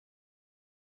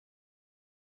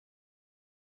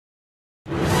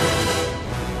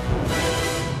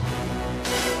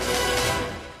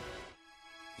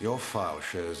Your file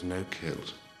shows no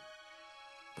kills.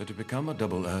 But to become a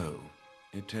 00,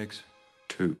 it takes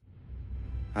 2.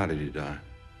 How did he die?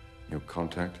 Your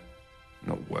contact?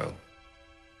 Not well.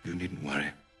 You needn't worry.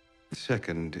 The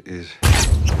second is...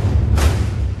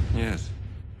 Yes.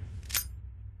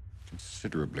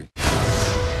 Considerably.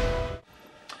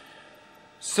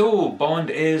 So, Bond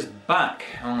is back,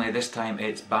 only this time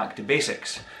it's back to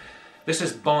basics. This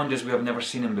is Bond as we have never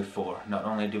seen him before. Not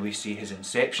only do we see his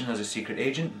inception as a secret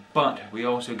agent, but we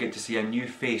also get to see a new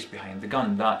face behind the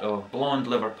gun, that of blonde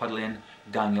Liverpudlian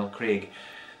Daniel Craig.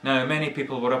 Now, many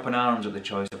people were up in arms at the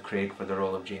choice of Craig for the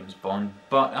role of James Bond,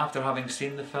 but after having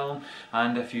seen the film,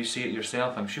 and if you see it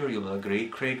yourself, I'm sure you'll agree,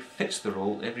 Craig fits the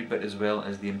role every bit as well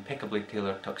as the impeccably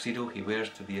tailored tuxedo he wears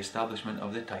to the establishment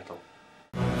of the title.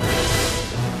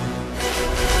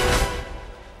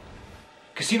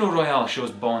 Casino Royale shows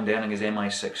Bond earning his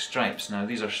MI6 stripes. Now,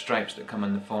 these are stripes that come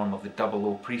in the form of the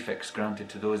 00 prefix granted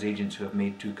to those agents who have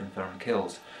made 2 confirmed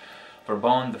kills. For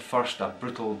Bond, the first, a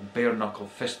brutal bare-knuckle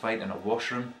fistfight in a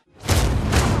washroom.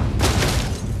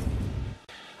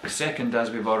 The second,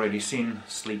 as we've already seen,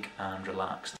 sleek and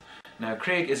relaxed. Now,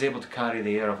 Craig is able to carry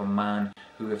the air of a man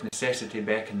who, if necessity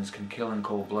beckons, can kill in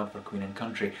cold blood for Queen and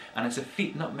country, and it's a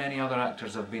feat not many other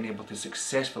actors have been able to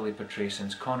successfully portray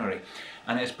since Connery.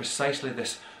 And it's precisely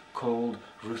this cold,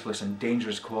 ruthless and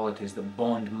dangerous qualities that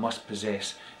Bond must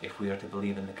possess if we are to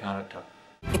believe in the character.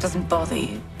 It doesn't bother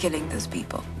you, killing those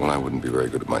people? Well, I wouldn't be very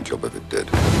good at my job if it did.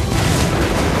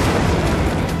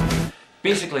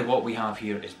 Basically what we have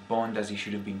here is Bond as he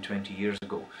should have been 20 years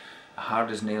ago. A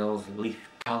hard-as-nails, lithe,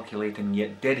 calculating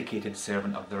yet dedicated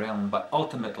servant of the realm, but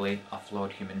ultimately a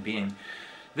flawed human being.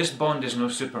 This Bond is no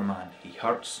Superman. He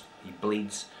hurts, he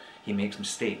bleeds, he makes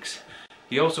mistakes.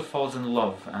 He also falls in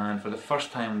love, and for the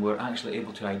first time we're actually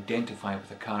able to identify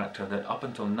with a character that up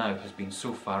until now has been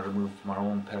so far removed from our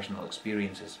own personal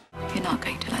experiences. You're not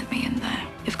going to let me in there.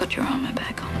 You've got your armor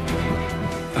back on.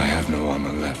 I have no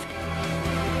armor left.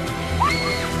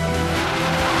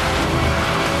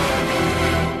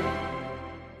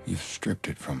 You've stripped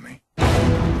it from me.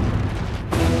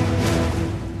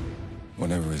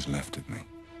 Whatever is left of me.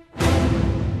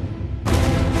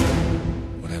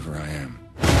 Whatever I am.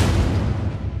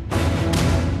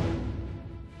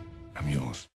 I'm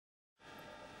yours.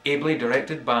 Ably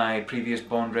directed by previous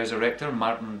Bond resurrector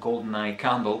Martin "Goldeneye"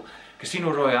 Campbell,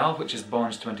 Casino Royale, which is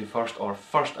Bond's 21st or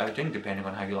first outing, depending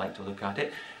on how you like to look at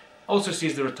it, also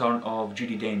sees the return of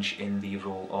Judi Dench in the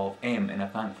role of M in a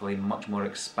thankfully much more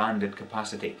expanded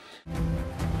capacity.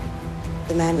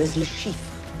 The man was Le Chiffre,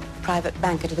 private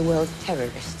banker to the world's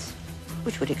terrorists,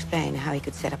 which would explain how he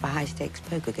could set up a high-stakes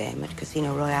poker game at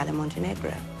Casino Royale in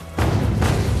Montenegro.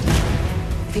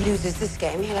 If he loses this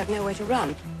game, he'll have nowhere to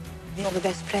run. You're the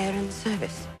best player in the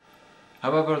service.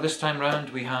 However, this time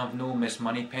round we have no Miss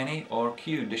Moneypenny or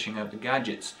Q dishing out the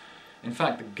gadgets. In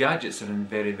fact, the gadgets are in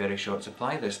very, very short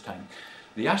supply this time.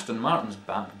 The Aston Martin's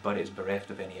back, but it's bereft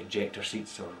of any ejector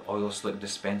seats or oil slick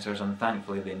dispensers, and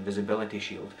thankfully the invisibility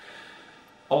shield.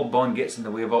 All Bond gets in the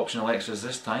way of optional extras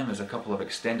this time is a couple of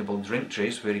extendable drink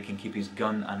trays where he can keep his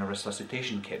gun and a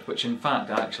resuscitation kit, which in fact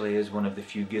actually is one of the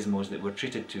few gizmos that we're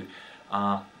treated to,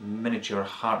 a miniature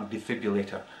heart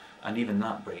defibrillator, and even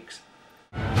that breaks.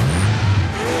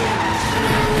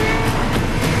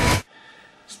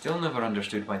 Still never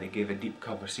understood why they gave a deep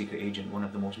cover secret agent one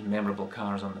of the most memorable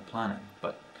cars on the planet,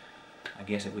 but I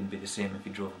guess it wouldn't be the same if he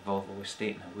drove a Volvo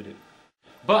Estate now, would it?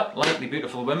 But like the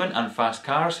beautiful women and fast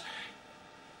cars,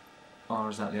 or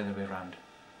is that the other way around?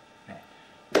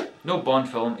 No Bond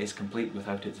film is complete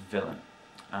without its villain.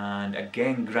 And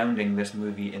again, grounding this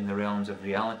movie in the realms of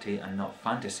reality and not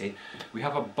fantasy, we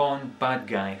have a Bond bad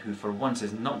guy who for once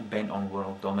is not bent on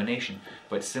world domination,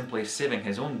 but simply saving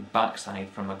his own backside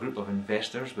from a group of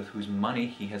investors with whose money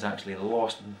he has actually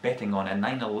lost betting on a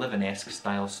 9/11-esque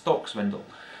style stock swindle.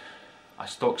 A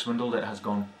stock swindle that has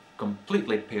gone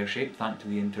completely pear-shaped thanks to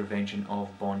the intervention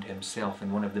of Bond himself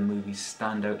in one of the movie's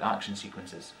standout action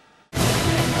sequences.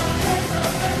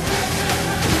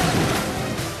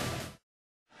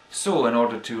 So, in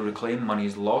order to reclaim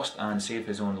monies lost and save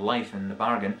his own life in the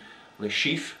bargain, Le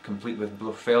Chiffre, complete with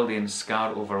Blofeldian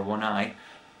scar over one eye,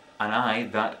 an eye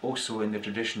that, also in the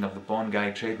tradition of the Bond guy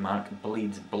trademark,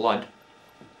 bleeds blood,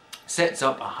 sets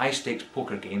up a high-stakes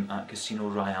poker game at Casino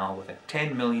Royale with a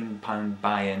 £10 million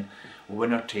buy-in,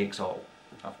 winner takes all.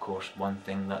 Of course, one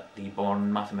thing that the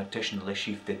born mathematician Le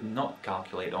Chiffre did not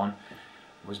calculate on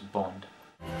was Bond.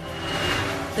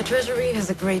 The Treasury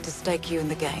has agreed to stake you in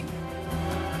the game.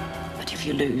 But if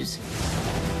you lose,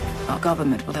 our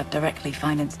government will have directly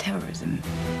financed terrorism.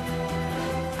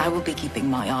 I will be keeping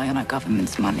my eye on our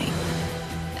government's money,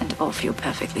 and off your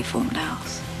perfectly formed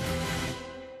house.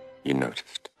 You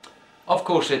noticed. Of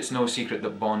course, it's no secret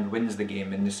that Bond wins the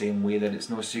game in the same way that it's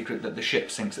no secret that the ship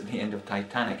sinks at the end of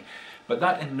Titanic. But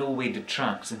that in no way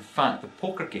detracts. In fact, the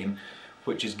poker game,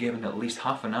 which is given at least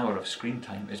half an hour of screen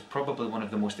time, is probably one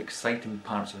of the most exciting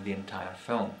parts of the entire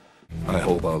film. I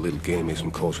hope our little game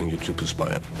isn't causing you to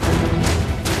perspire.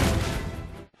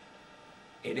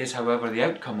 It is, however, the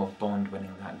outcome of Bond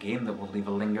winning that game that will leave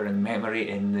a lingering memory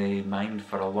in the mind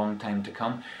for a long time to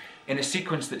come, in a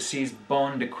sequence that sees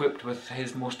Bond equipped with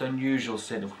his most unusual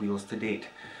set of wheels to date,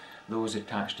 those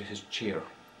attached to his chair.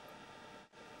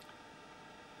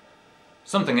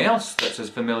 Something else that's as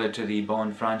familiar to the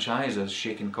Bond franchise as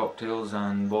shaken cocktails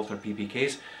and Walther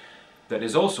PPKs, that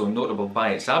is also notable by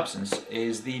its absence,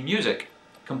 is the music.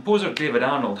 Composer David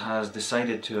Arnold has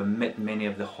decided to omit many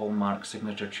of the hallmark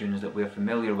signature tunes that we're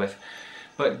familiar with,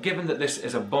 but given that this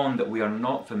is a Bond that we are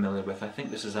not familiar with, I think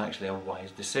this is actually a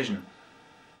wise decision.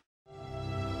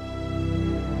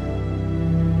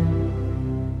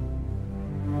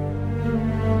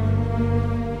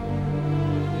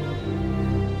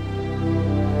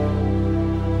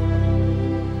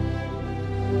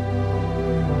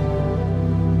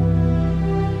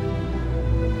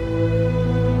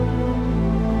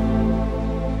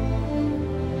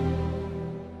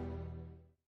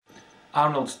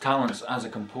 Arnold's talents as a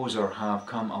composer have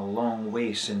come a long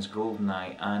way since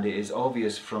GoldenEye, and it is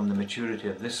obvious from the maturity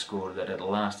of this score that at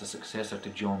last a successor to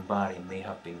John Barry may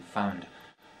have been found.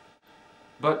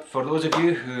 But for those of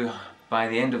you who by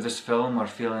the end of this film are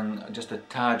feeling just a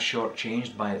tad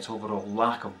shortchanged by its overall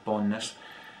lack of Bondness,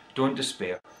 don't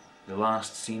despair. The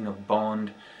last scene of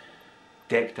Bond,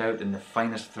 decked out in the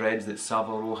finest threads that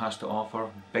Savile Row has to offer,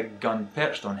 big gun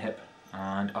perched on hip,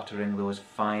 and uttering those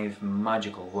 5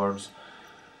 magical words,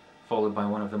 followed by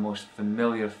one of the most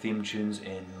familiar theme tunes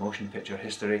in motion picture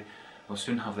history, will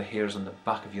soon have the hairs on the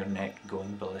back of your neck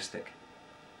going ballistic.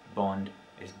 Bond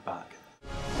is back.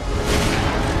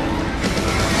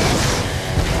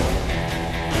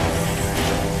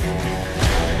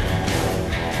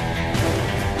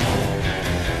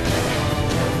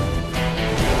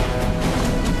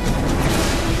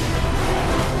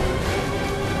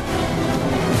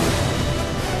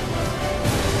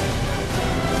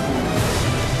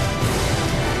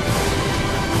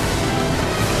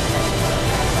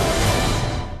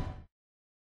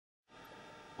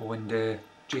 Oh, and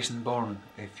Jason Bourne,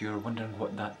 if you're wondering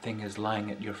what that thing is lying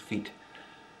at your feet,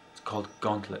 it's called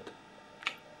Gauntlet.